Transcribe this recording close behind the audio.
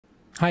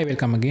Hi,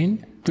 welcome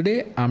again.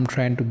 Today I'm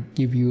trying to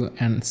give you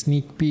a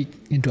sneak peek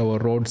into our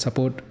road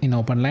support in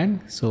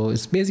OpenLand. So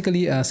it's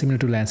basically similar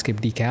to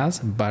landscape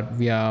decals, but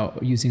we are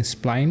using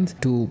splines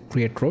to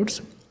create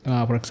roads.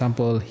 For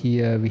example,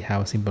 here we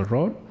have a simple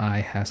road. I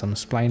have some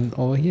spline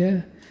over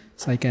here,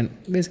 so I can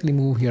basically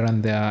move here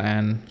and there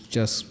and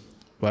just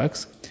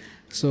works.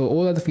 So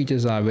all of the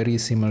features are very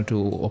similar to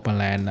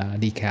OpenLand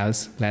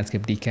decals,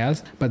 landscape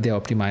decals, but they're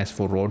optimized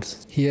for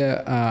roads.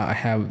 Here I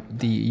have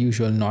the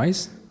usual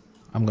noise.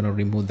 I'm gonna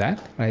remove that.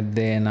 Right,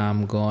 then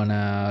I'm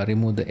gonna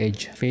remove the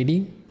edge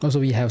fading. Also,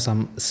 we have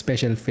some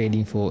special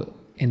fading for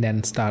end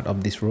and start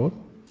of this road,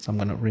 so I'm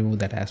gonna remove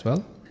that as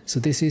well.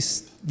 So this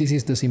is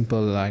the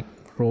simple like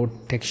road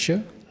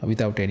texture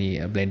without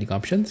any blending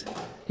options.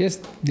 Yes,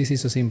 this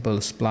is a simple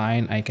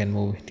spline. I can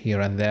move it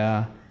here and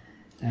there,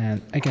 and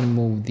I can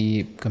move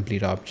the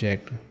complete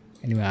object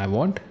anywhere I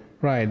want.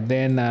 Right,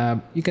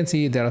 then you can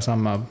see there are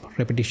some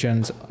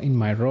repetitions in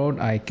my road.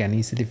 I can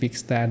easily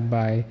fix that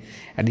by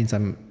adding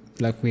some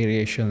like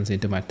variations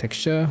into my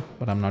texture,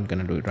 but I'm not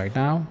gonna do it right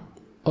now.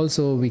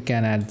 Also, we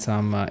can add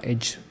some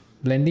edge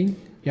blending,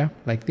 yeah,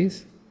 like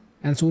this.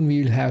 And soon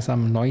we will have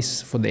some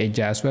noise for the edge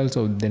as well,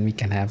 so then we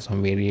can have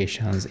some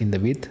variations in the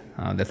width.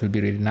 That will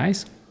be really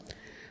nice.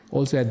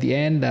 Also at the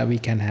end, we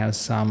can have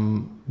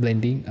some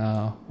blending,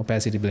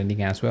 opacity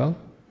blending as well,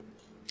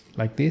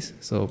 like this.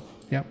 So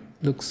yeah,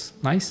 looks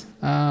nice.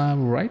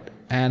 Right,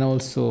 and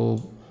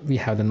also we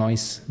have the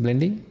noise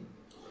blending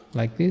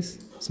like this,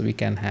 so we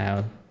can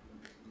have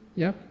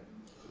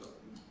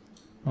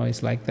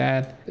noise like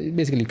that.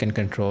 Basically you can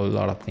control a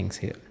lot of things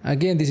here.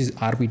 Again, this is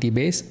RVT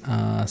based,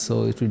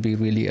 so it will be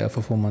really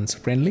performance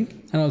friendly,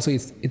 and also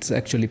it's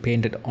actually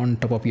painted on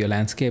top of your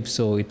landscape,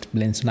 so it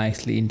blends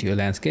nicely into your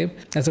landscape.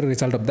 As a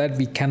result of that,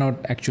 we cannot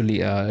actually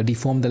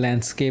deform the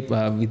landscape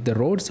with the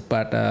roads,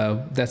 but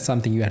that's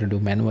something you have to do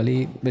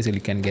manually. Basically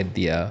you can get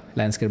the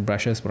landscape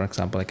brushes. For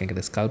example, I can get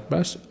a sculpt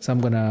brush, so I'm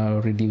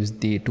gonna reduce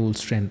the tool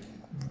strength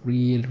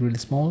really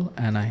small,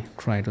 and I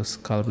try to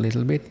sculpt a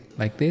little bit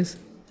like this.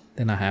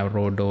 Then I have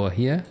road over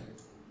here,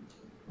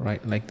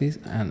 right, like this,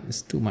 and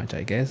it's too much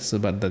I guess, so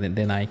but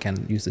then I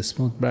can use the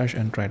smooth brush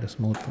and try to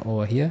smooth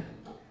over here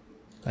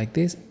like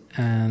this.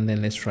 And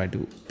then let's try to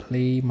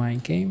play my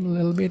game a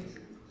little bit.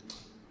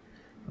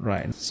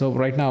 Right, so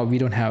right now we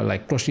don't have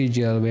like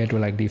procedural way to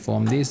like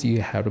deform this.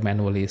 You have to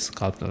manually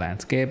sculpt the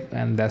landscape,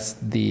 and that's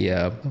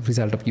the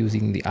result of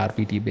using the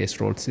RVT based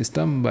road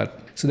system. But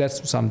so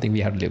that's something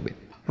we have to live with.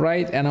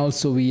 Right, and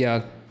also we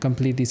are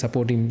completely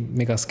supporting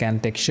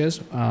Megascan textures.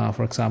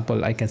 For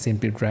example, I can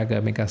simply drag a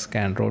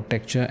Megascan road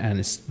texture and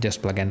it's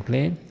just plug and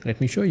play.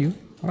 Let me show you.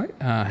 All right,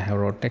 I have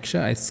road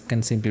texture. I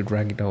can simply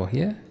drag it over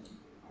here.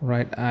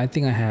 Right, I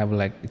think I have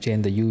like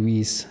changed the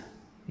UVs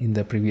in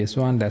the previous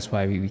one. That's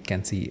why we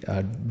can see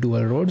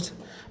dual roads,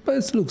 but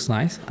it looks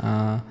nice.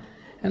 And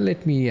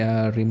let me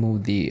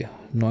remove the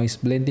noise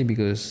blending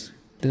because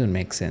it doesn't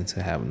make sense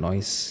to have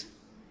noise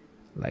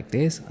like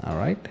this. All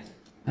right.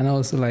 And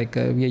also like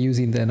we are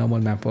using the normal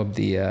map of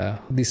the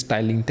this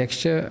styling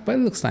texture, but it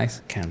looks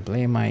nice. Can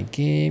play my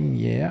game,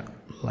 yeah,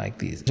 like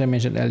this. As I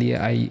mentioned earlier,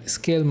 I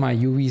scale my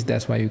UVs,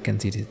 that's why you can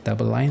see the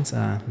double lines.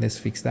 Let's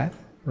fix that.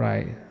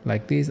 Right,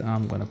 like this.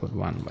 I'm gonna put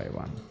one by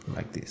one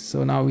like this.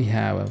 So now we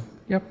have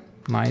a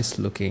nice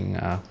looking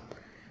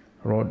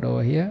road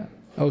over here.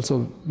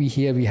 Also we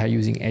are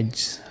using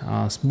edge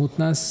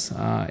smoothness,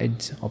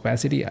 edge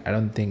opacity. I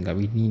don't think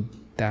we need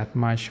that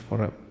much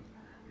for a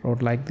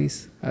road like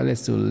this.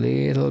 Let's do a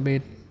little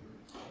bit,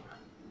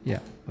 yeah,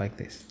 like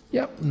this.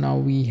 Yep, now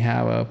we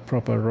have a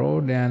proper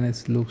road and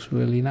it looks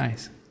really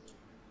nice.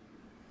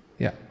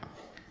 Yeah,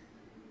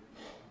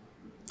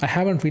 I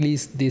haven't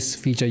released this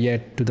feature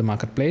yet to the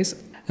marketplace,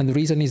 and the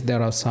reason is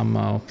there are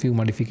some few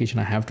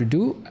modifications I have to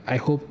do. I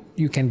hope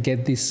you can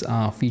get this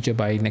feature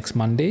by next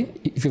Monday.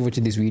 If you're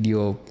watching this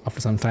video after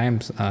some time,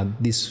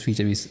 this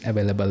feature is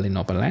available in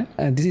OpenLand.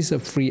 And this is a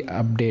free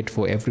update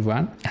for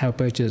everyone. Have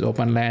purchased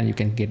OpenLand, you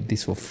can get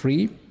this for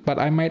free. But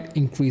I might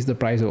increase the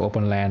price of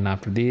OpenLand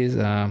after this.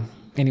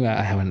 Anyway,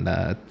 I haven't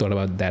thought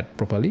about that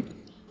properly.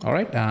 All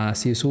right,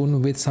 see you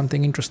soon with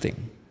something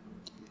interesting.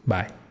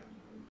 Bye.